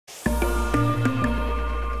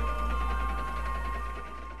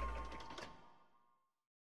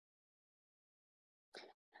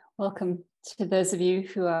Welcome to those of you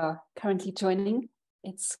who are currently joining.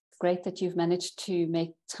 It's great that you've managed to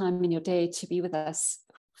make time in your day to be with us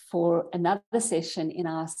for another session in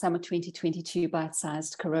our Summer 2022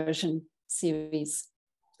 Bite-Sized Corrosion series.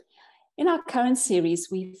 In our current series,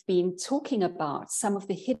 we've been talking about some of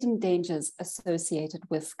the hidden dangers associated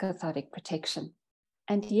with cathodic protection.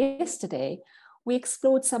 And yesterday, we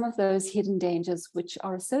explored some of those hidden dangers which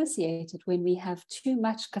are associated when we have too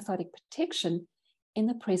much cathodic protection in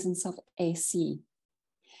the presence of AC.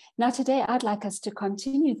 Now today, I'd like us to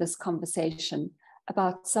continue this conversation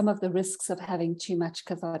about some of the risks of having too much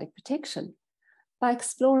cathodic protection by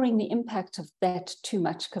exploring the impact of that too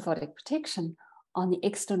much cathodic protection on the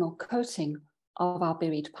external coating of our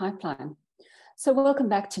buried pipeline. So welcome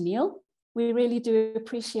back to Neil. We really do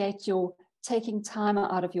appreciate your taking time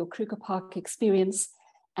out of your Kruger Park experience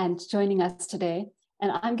and joining us today.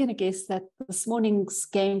 And I'm going to guess that this morning's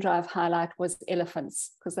game drive highlight was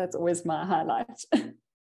elephants, because that's always my highlight.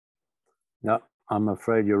 No, I'm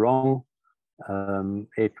afraid you're wrong.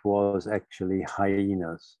 It was actually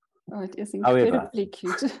hyenas. Oh, it is incredibly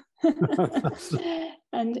cute.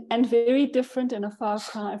 and very different and a far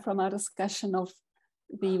cry from our discussion of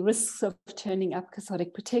the risks of turning up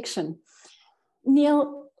cathodic protection.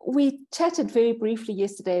 Neil, we chatted very briefly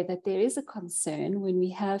yesterday that there is a concern when we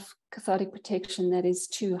have cathodic protection that is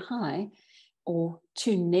too high or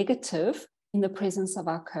too negative in the presence of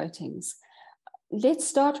our coatings. Let's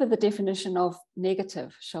start with the definition of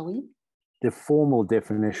negative, shall we? The formal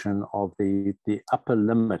definition of the upper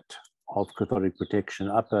limit of cathodic protection,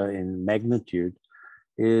 upper in magnitude,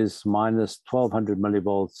 is minus 1200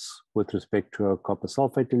 millivolts with respect to a copper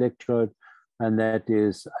sulfate electrode, and that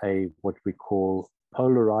is what we call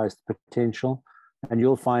polarized potential. And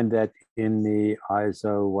you'll find that in the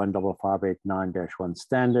ISO 15589-1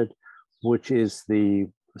 standard, which is the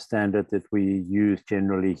standard that we use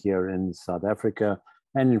generally here in South Africa,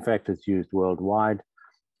 and in fact it's used worldwide.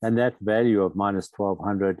 And that value of minus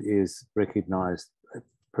 1200 is recognized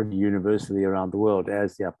pretty universally around the world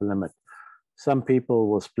as the upper limit. Some people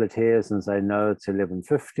will split hairs and say, no, it's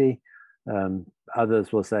 1150.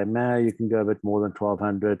 Others will say, man, you can go a bit more than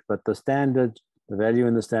 1200, but the standard, the value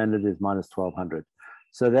in the standard is minus 1200.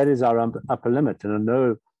 So that is our upper limit. And I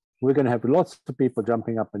know we're going to have lots of people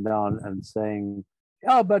jumping up and down and saying,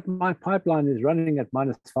 oh, but my pipeline is running at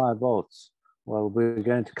minus 5 volts. Well, we're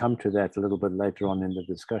going to come to that a little bit later on in the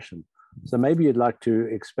discussion. So maybe you'd like to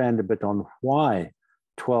expand a bit on why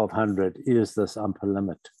 1200 is this upper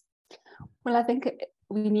limit. Well, I think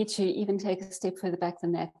we need to even take a step further back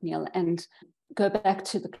than that, Neil, and go back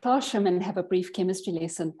to the classroom and have a brief chemistry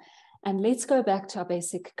lesson. And let's go back to our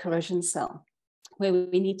basic corrosion cell, where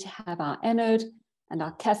we need to have our anode and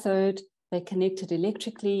our cathode. They're connected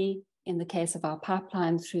electrically, in the case of our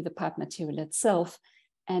pipeline, through the pipe material itself,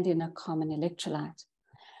 and in a common electrolyte.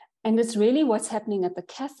 And it's really what's happening at the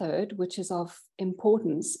cathode, which is of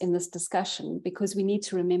importance in this discussion, because we need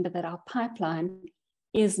to remember that our pipeline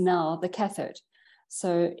is now the cathode.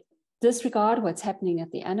 So disregard what's happening at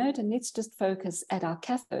the anode, and let's just focus at our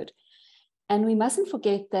cathode. And we mustn't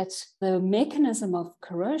forget that the mechanism of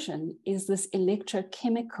corrosion is this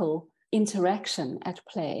electrochemical interaction at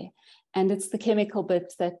play. And it's the chemical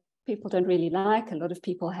bit that people don't really like. A lot of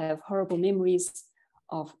people have horrible memories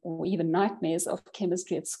of, or even nightmares of,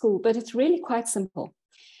 chemistry at school, but it's really quite simple.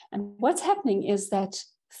 And what's happening is that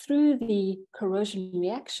through the corrosion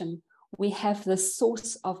reaction, we have this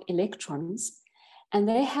source of electrons, and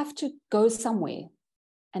they have to go somewhere.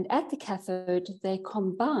 And at the cathode, they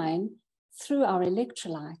combine through our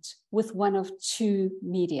electrolyte with one of two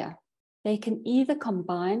media. They can either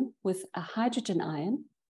combine with a hydrogen ion,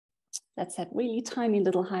 that's that really tiny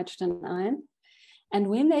little hydrogen ion, and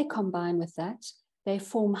when they combine with that, they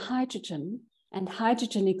form hydrogen, and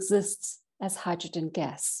hydrogen exists as hydrogen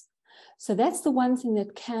gas. So that's the one thing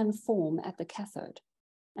that can form at the cathode.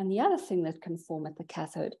 And the other thing that can form at the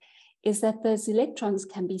cathode is that those electrons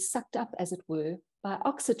can be sucked up, as it were, by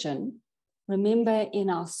oxygen. Remember, in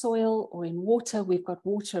our soil or in water, we've got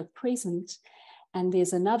water present, and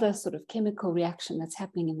there's another sort of chemical reaction that's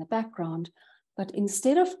happening in the background. But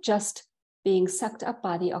instead of just being sucked up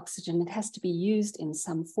by the oxygen, it has to be used in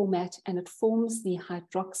some format, and it forms the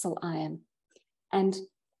hydroxyl ion. And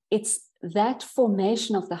it's that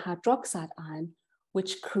formation of the hydroxide ion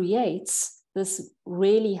which creates this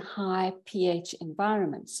really high pH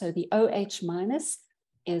environment. So the OH minus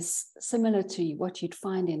is similar to what you'd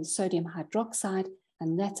find in sodium hydroxide,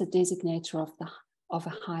 and that's a designator of a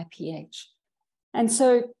high pH. And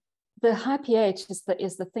so the high pH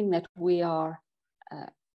is the thing that we are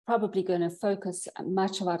probably going to focus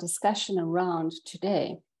much of our discussion around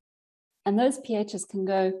today. And those pHs can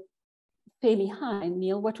go fairly high.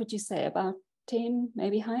 Neil, what would you say, about 10,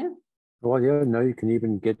 maybe higher? Well, yeah, no, you can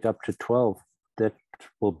even get up to 12. That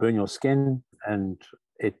will burn your skin, and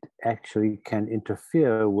it actually can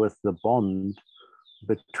interfere with the bond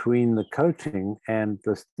between the coating and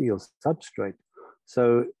the steel substrate.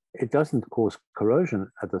 So it doesn't cause corrosion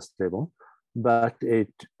at this level, but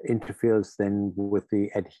it interferes then with the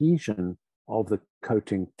adhesion of the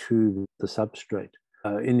coating to the substrate.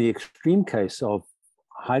 In the extreme case of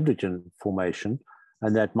hydrogen formation,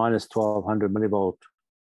 and that minus 1200 millivolt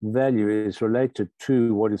value is related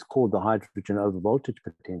to what is called the hydrogen overvoltage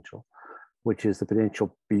potential, which is the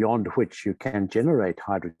potential beyond which you can generate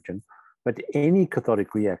hydrogen. But any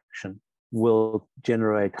cathodic reaction will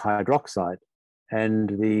generate hydroxide. And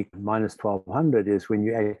the minus 1200 is when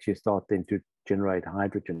you actually start then to generate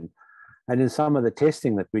hydrogen. And in some of the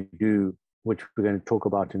testing that we do, which we're going to talk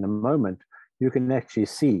about in a moment, you can actually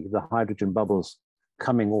see the hydrogen bubbles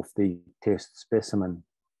coming off the test specimen.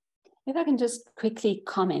 If I can just quickly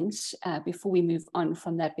comment before we move on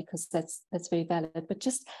from that, because that's very valid, but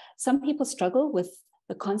just some people struggle with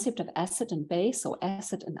the concept of acid and base, or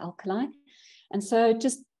acid and alkali. And so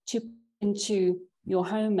just to into your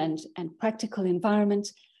home and practical environment,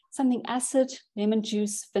 something acid, lemon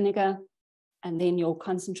juice, vinegar, and then your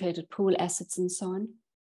concentrated pool acids and so on.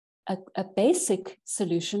 A basic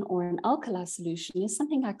solution or an alkali solution is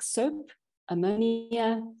something like soap,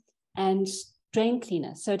 ammonia, and drain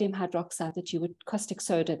cleaner, sodium hydroxide caustic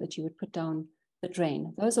soda that you would put down the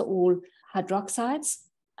drain. Those are all hydroxides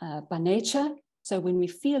by nature. So when we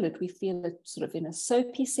feel it sort of in a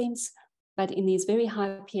soapy sense, but in these very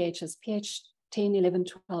high pHs, pH 10, 11,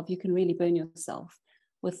 12, you can really burn yourself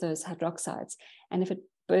with those hydroxides. And if it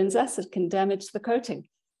burns us, it can damage the coating.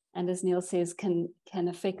 And as Neil says, can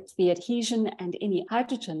affect the adhesion, and any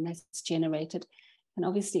hydrogen that's generated can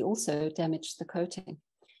obviously also damage the coating.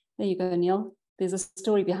 There you go, Neil. There's a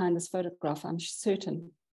story behind this photograph, I'm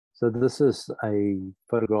certain. So this is a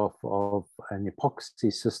photograph of an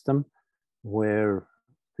epoxy system where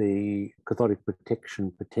the cathodic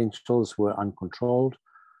protection potentials were uncontrolled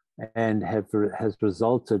and has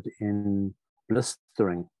resulted in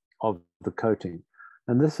blistering of the coating.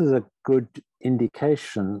 And this is a good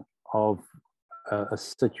indication of a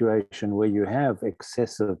situation where you have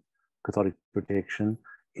excessive cathodic protection,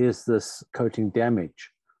 is this coating damage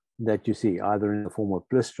that you see, either in the form of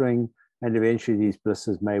blistering, and eventually these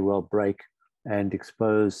blisters may well break and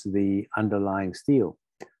expose the underlying steel.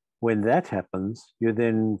 When that happens, you're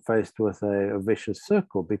then faced with a vicious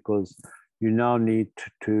circle, because you now need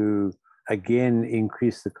to again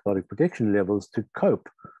increase the cathodic protection levels to cope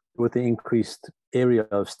with the increased area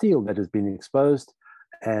of steel that has been exposed.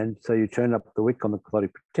 And so you turn up the wick on the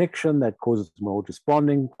cathodic protection, that causes more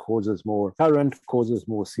disbonding, causes more current, causes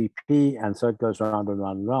more CP, and so it goes round and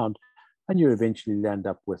round and round, and you eventually end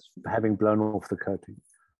up with having blown off the coating.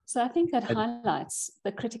 So I think that highlights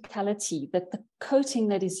the criticality that the coating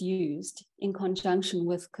that is used in conjunction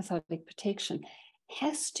with cathodic protection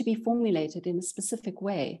has to be formulated in a specific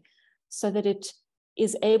way so that it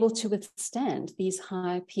is able to withstand these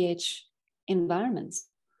high pH environments.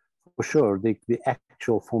 For sure, the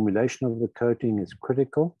actual formulation of the coating is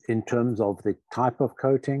critical in terms of the type of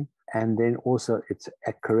coating, and then also its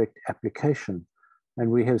correct application. And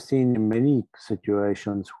we have seen in many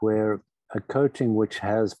situations where a coating which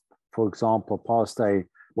has, for example, passed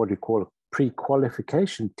what we call a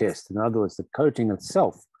pre-qualification test, in other words, the coating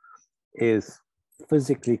itself is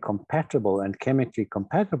physically compatible and chemically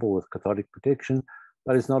compatible with cathodic protection,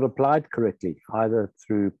 but is not applied correctly, either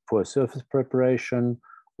through poor surface preparation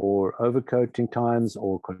or overcoating times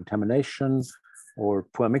or contamination or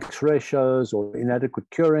poor mix ratios or inadequate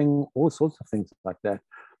curing, all sorts of things like that,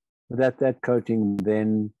 that coating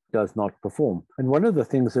then does not perform. And one of the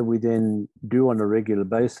things that we then do on a regular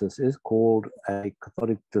basis is called a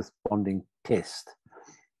cathodic disbonding test.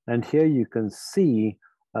 And here you can see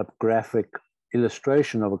a graphic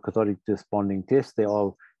illustration of a cathodic disbonding test. There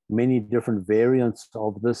are many different variants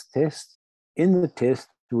of this test. In the test,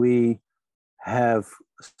 we have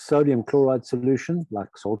sodium chloride solution, like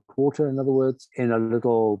salt water, in other words, in a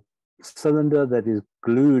little cylinder that is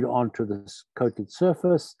glued onto this coated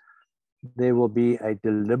surface. There will be a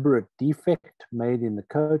deliberate defect made in the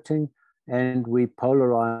coating, and we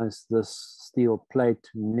polarize this steel plate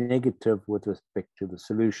negative with respect to the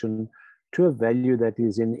solution to a value that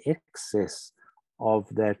is in excess of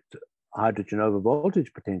that hydrogen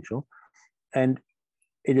overvoltage potential. And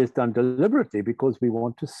it is done deliberately because we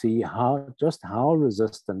want to see just how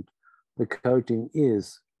resistant the coating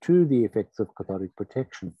is to the effects of cathodic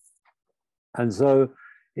protection. And so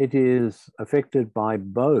it is affected by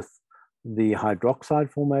both the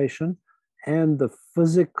hydroxide formation and the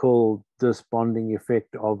physical disbonding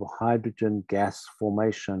effect of hydrogen gas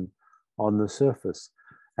formation on the surface.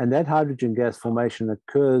 And that hydrogen gas formation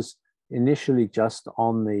occurs initially just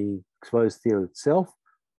on the exposed steel itself.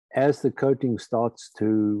 As the coating starts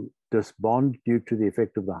to disbond due to the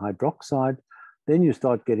effect of the hydroxide, then you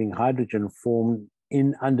start getting hydrogen formed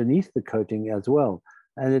in underneath the coating as well.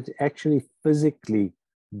 And it actually physically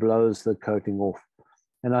blows the coating off.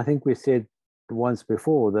 And I think we said once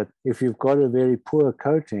before that if you've got a very poor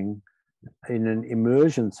coating in an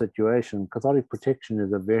immersion situation, cathodic protection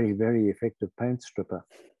is a very, very effective paint stripper.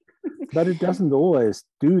 But it doesn't always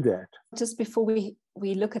do that. Just before we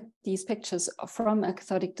look at these pictures from a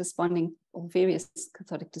cathodic disbonding or various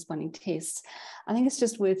cathodic disbonding tests, I think it's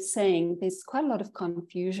just worth saying there's quite a lot of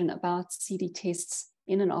confusion about CD tests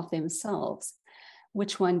in and of themselves.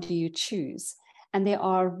 Which one do you choose? And there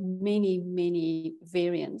are many, many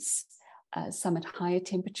variants, some at higher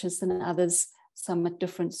temperatures than others, some at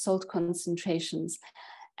different salt concentrations.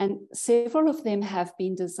 And several of them have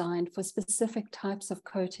been designed for specific types of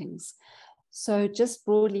coatings. So just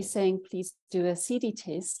broadly saying, please do a CD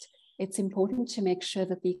test, it's important to make sure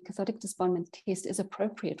that the cathodic disbondment test is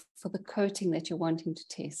appropriate for the coating that you're wanting to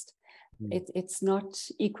test. It's not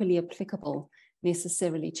equally applicable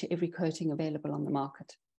necessarily to every coating available on the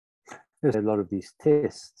market. A lot of these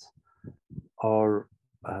tests are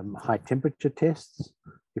high temperature tests.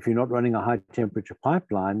 If you're not running a high temperature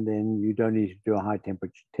pipeline, then you don't need to do a high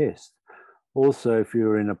temperature test. Also, if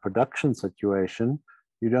you're in a production situation,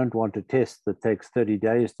 you don't want a test that takes 30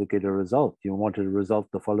 days to get a result. You want a result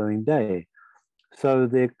the following day. So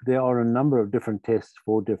there are a number of different tests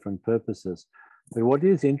for different purposes. But what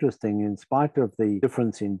is interesting, in spite of the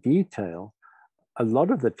difference in detail, a lot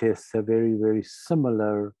of the tests have very, very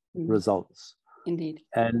similar results. Indeed.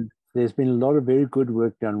 And there's been a lot of very good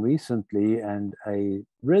work done recently, and a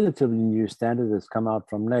relatively new standard has come out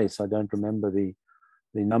from Nace. I don't remember the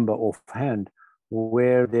number offhand,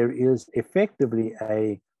 where there is effectively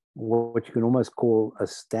what you can almost call a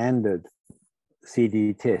standard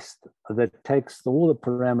CD test that takes all the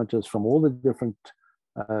parameters from all the different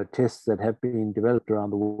tests that have been developed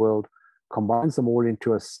around the world, combines them all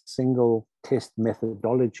into a single test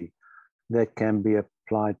methodology that can be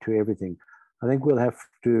applied to everything. I think we'll have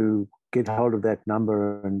to get hold of that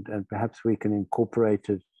number, and perhaps we can incorporate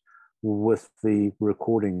it with the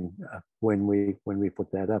recording when we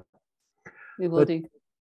put that up. We will do.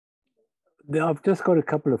 I've just got a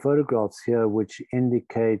couple of photographs here which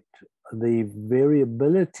indicate the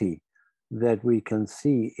variability that we can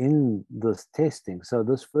see in this testing. So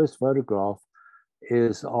this first photograph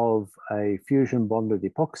is of a fusion bonded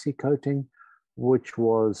epoxy coating, which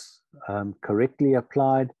was correctly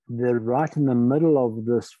applied. Right in the middle of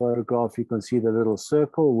this photograph, you can see the little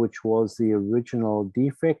circle, which was the original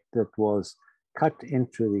defect that was cut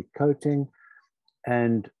into the coating.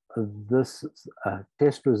 And this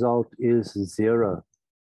test result is zero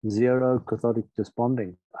cathodic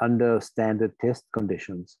disbonding under standard test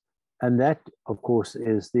conditions. And that, of course,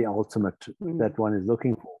 is the ultimate that one is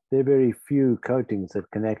looking for. There are very few coatings that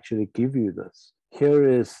can actually give you this. Here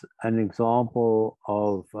is an example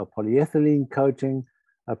of a polyethylene coating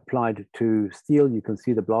applied to steel. You can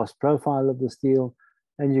see the blast profile of the steel,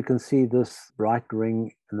 and you can see this bright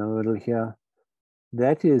ring in the middle here.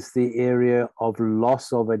 That is the area of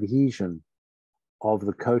loss of adhesion of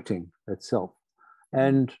the coating itself.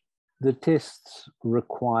 And the tests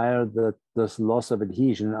require that this loss of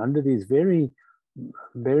adhesion under these bear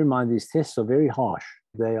in mind, these tests are very harsh.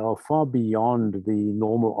 They are far beyond the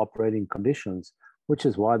normal operating conditions, which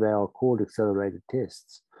is why they are called accelerated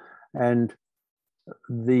tests. And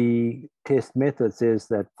the test method says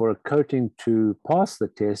that for a coating to pass the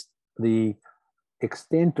test, the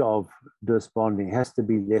extent of disbonding has to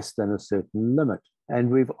be less than a certain limit. And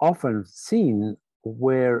we've often seen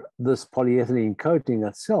where this polyethylene coating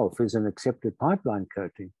itself is an accepted pipeline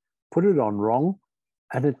coating, put it on wrong,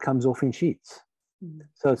 and it comes off in sheets.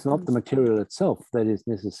 So it's not the material itself that is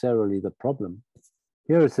necessarily the problem.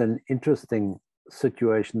 Here is an interesting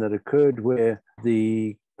situation that occurred where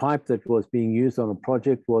the pipe that was being used on a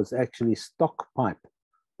project was actually stock pipe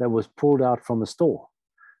that was pulled out from a store.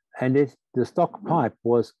 And the stock pipe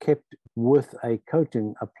was kept with a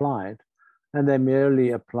coating applied, and they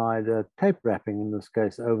merely applied a tape wrapping, in this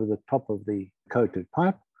case, over the top of the coated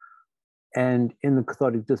pipe. And in the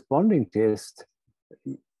cathodic disbonding test,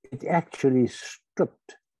 it actually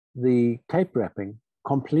stripped the tape wrapping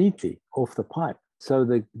completely off the pipe. So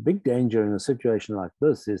the big danger in a situation like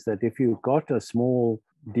this is that if you've got a small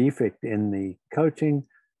defect in the coating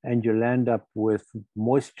and you'll end up with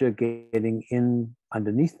moisture getting in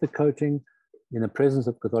underneath the coating in the presence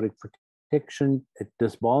of cathodic protection, it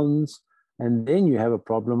disbonds, and then you have a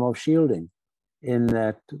problem of shielding in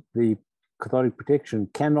that the cathodic protection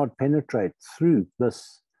cannot penetrate through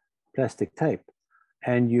this plastic tape,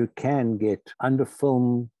 and you can get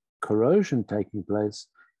underfilm corrosion taking place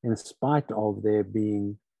in spite of there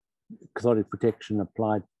being cathodic protection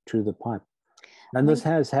applied to the pipe. And this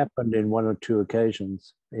has happened in one or two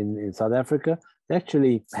occasions in South Africa. It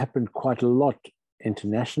actually happened quite a lot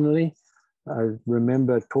internationally. I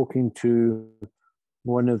remember talking to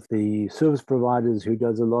one of the service providers who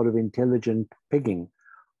does a lot of intelligent pigging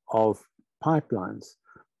of pipelines.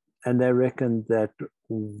 And they reckoned that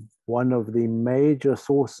one of the major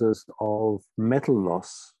sources of metal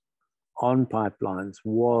loss on pipelines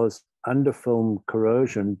was underfilm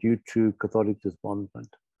corrosion due to cathodic disbondment.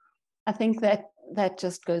 I think that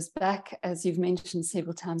just goes back, as you've mentioned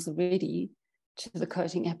several times already, to the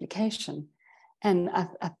coating application. And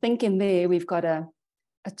I think in there we've got a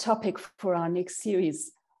topic for our next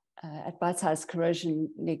series at Bite-Sized Corrosion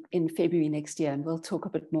in February next year, and we'll talk a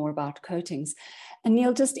bit more about coatings. And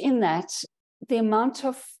Neil, just in that, the amount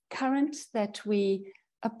of current that we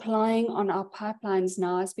applying on our pipelines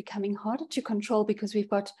now is becoming harder to control because we've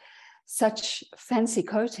got such fancy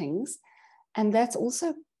coatings, and that's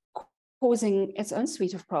also causing its own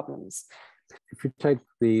suite of problems. If you take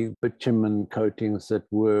the bitumen coatings that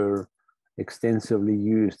were extensively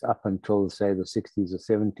used up until, say, the 60s or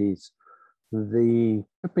 70s, the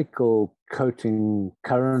typical coating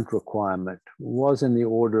current requirement was in the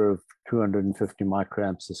order of 250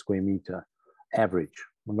 microamps a square meter average.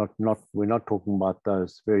 We're not talking about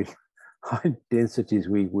those very high densities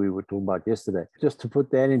we were talking about yesterday. Just to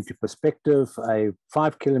put that into perspective, a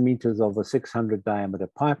 5 kilometers of a 600 diameter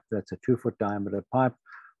pipe, that's a 2-foot diameter pipe,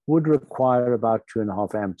 would require about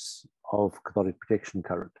 2.5 amps of cathodic protection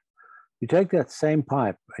current. You take that same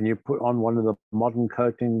pipe and you put on one of the modern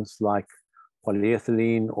coatings like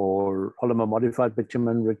polyethylene or polymer modified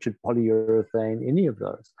bitumen, rigid polyurethane, any of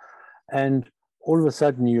those, and all of a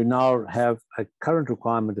sudden you now have a current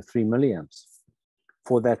requirement of 3 milliamps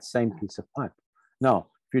for that same piece of pipe. Now,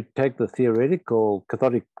 if you take the theoretical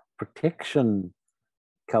cathodic protection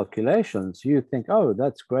calculations, you think, oh,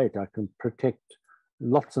 that's great, I can protect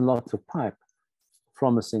lots and lots of pipe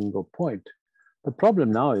from a single point. The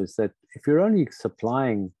problem now is that if you're only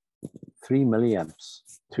supplying 3 milliamps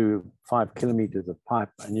to 5 kilometers of pipe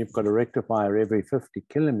and you've got a rectifier every 50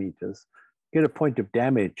 kilometers, get a point of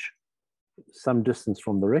damage some distance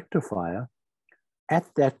from the rectifier. At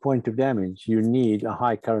that point of damage, you need a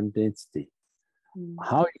high current density.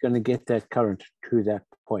 How are you going to get that current to that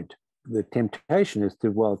point? The temptation is to,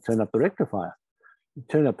 well, turn up the rectifier.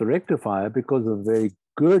 Turn up the rectifier because of the very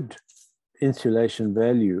good insulation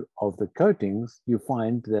value of the coatings. You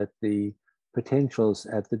find that the potentials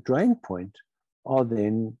at the drain point are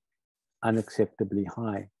then unacceptably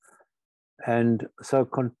high. And so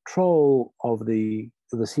control of the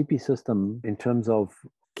CP system in terms of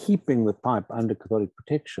keeping the pipe under cathodic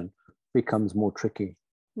protection becomes more tricky.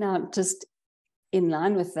 Now, just in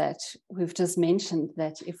line with that, we've just mentioned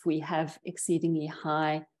that if we have exceedingly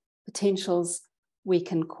high potentials, we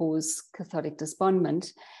can cause cathodic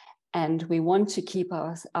disbondment, and we want to keep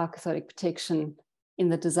our cathodic protection in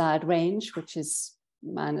the desired range, which is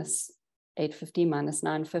minus 850, minus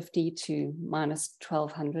 950 to minus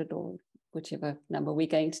 1200, or whichever number we're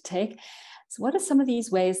going to take. So what are some of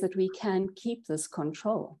these ways that we can keep this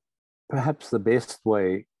control? Perhaps the best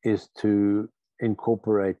way is to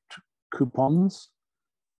incorporate coupons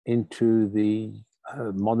into the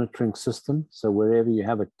monitoring system. So wherever you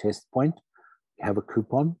have a test point, you have a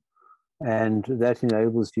coupon, and that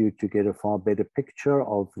enables you to get a far better picture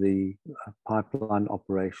of the pipeline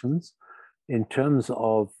operations. In terms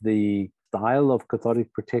of the style of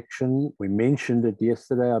cathodic protection, we mentioned it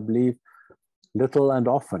yesterday, I believe, little and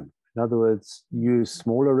often. In other words, use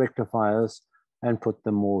smaller rectifiers and put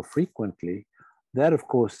them more frequently. That, of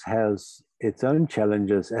course, has its own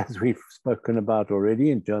challenges, as we've spoken about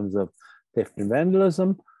already, in terms of theft and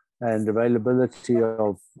vandalism and availability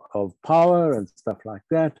of power and stuff like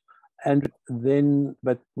that. And then,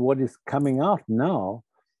 but what is coming out now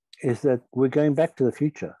is that we're going back to the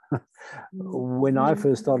future. When I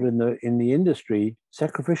first started in the industry,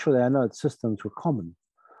 sacrificial anode systems were common,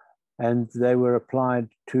 and they were applied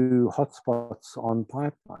to hotspots on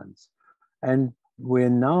pipelines. And we're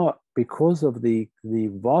now, because of the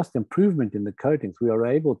vast improvement in the coatings, we are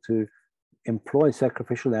able to employ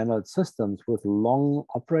sacrificial anode systems with long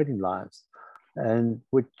operating lives, and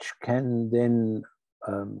which can then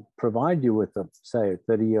provide you with, say,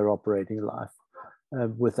 a 30-year operating life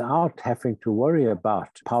without having to worry about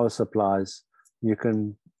power supplies. You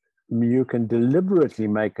can you can deliberately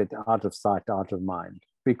make it out of sight, out of mind,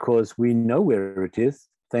 because we know where it is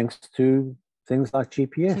thanks to things like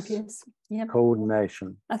GPS. Yeah.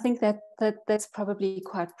 Coordination. I think that's probably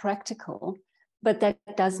quite practical, but that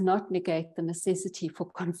does not negate the necessity for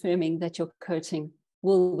confirming that your coating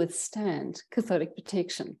will withstand cathodic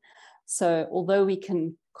protection. So although we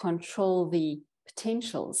can control the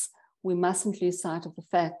potentials, we mustn't lose sight of the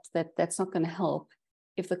fact that that's not going to help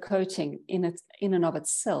if the coating in and of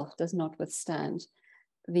itself does not withstand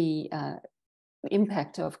the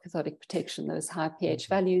impact of cathodic protection, those high pH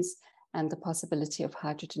values, and the possibility of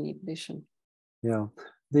hydrogen evolution. Yeah.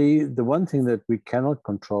 The one thing that we cannot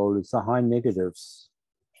control is the high negatives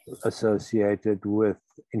associated with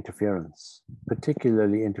interference,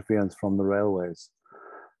 particularly interference from the railways.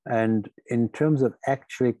 And in terms of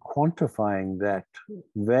actually quantifying that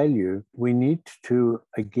value, we need to,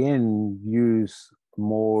 again, use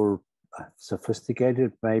more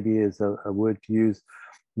sophisticated, maybe is a word to use,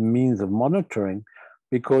 means of monitoring,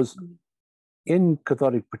 because in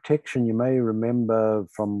cathodic protection, you may remember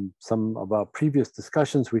from some of our previous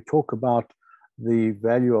discussions, we talk about the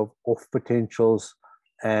value of off potentials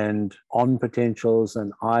and on potentials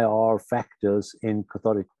and IR factors in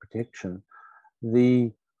cathodic protection.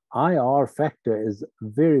 The IR factor is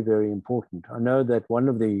very, very important. I know that one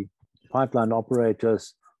of the pipeline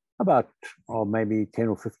operators about maybe 10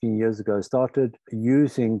 or 15 years ago started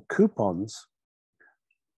using coupons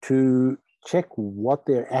to check what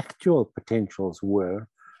their actual potentials were,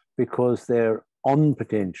 because their on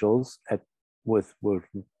potentials with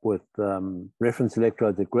reference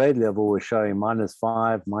electrodes at grade level were showing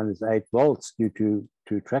 -5, -8 volts due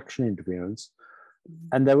to traction interference.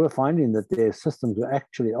 And they were finding that their systems were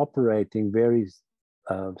actually operating very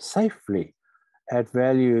safely at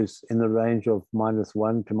values in the range of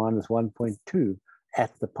 -1 to -1.2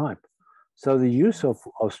 at the pipe. So the use of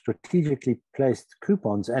strategically placed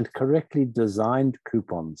coupons and correctly designed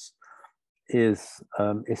coupons is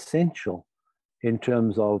essential in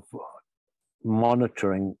terms of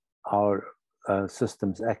monitoring our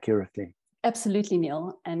systems accurately. Absolutely,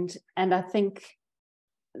 Neil. And I think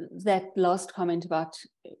that last comment about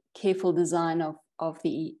careful design of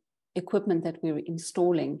the equipment that we're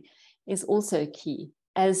installing is also key.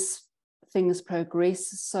 As things progress,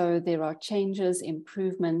 so there are changes,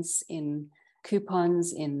 improvements in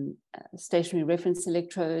coupons, in stationary reference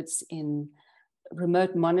electrodes, in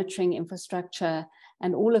remote monitoring infrastructure,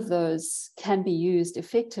 and all of those can be used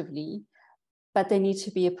effectively, but they need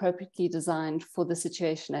to be appropriately designed for the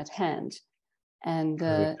situation at hand, and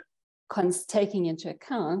taking into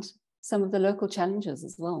account some of the local challenges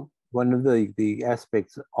as well. One of the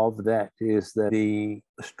aspects of that is that the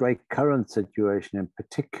stray current situation in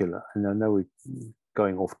particular, and I know we're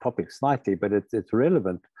going off topic slightly, but it's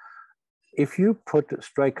relevant. If you put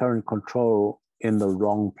stray current control in the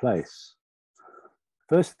wrong place,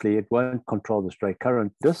 firstly, it won't control the stray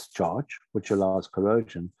current discharge, which allows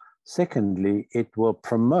corrosion. Secondly, it will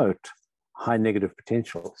promote high negative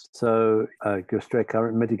potentials. So your stray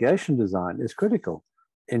current mitigation design is critical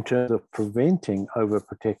in terms of preventing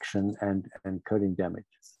overprotection and coating damage.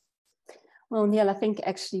 Well, Neil, I think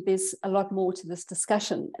actually there's a lot more to this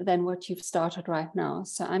discussion than what you've started right now.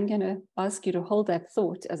 So I'm going to ask you to hold that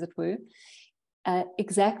thought, as it were.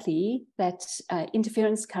 Exactly, that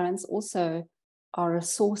interference currents also are a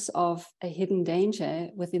source of a hidden danger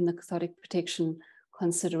within the cathodic protection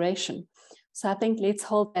consideration. So I think let's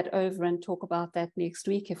hold that over and talk about that next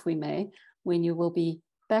week, if we may, when you will be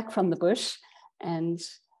back from the bush, and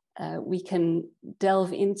we can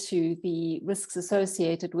delve into the risks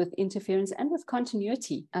associated with interference and with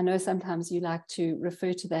continuity. I know sometimes you like to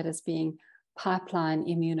refer to that as being pipeline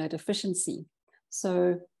immunodeficiency.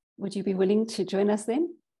 So would you be willing to join us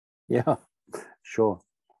then? Yeah, sure.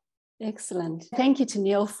 Excellent. Thank you to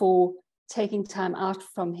Neil for taking time out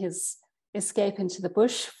from his escape into the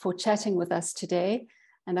bush, for chatting with us today.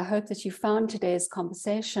 And I hope that you found today's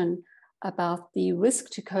conversation about the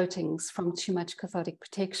risk to coatings from too much cathodic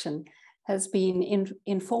protection has been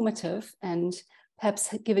informative and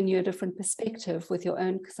perhaps given you a different perspective with your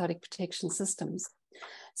own cathodic protection systems.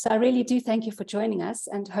 So I really do thank you for joining us,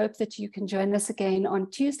 and hope that you can join us again on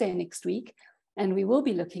Tuesday next week. And we will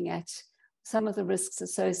be looking at some of the risks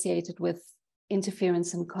associated with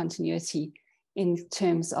interference and continuity in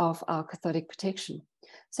terms of our cathodic protection.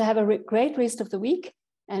 So have a great rest of the week,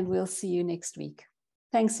 and we'll see you next week.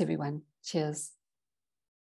 Thanks, everyone. Cheers.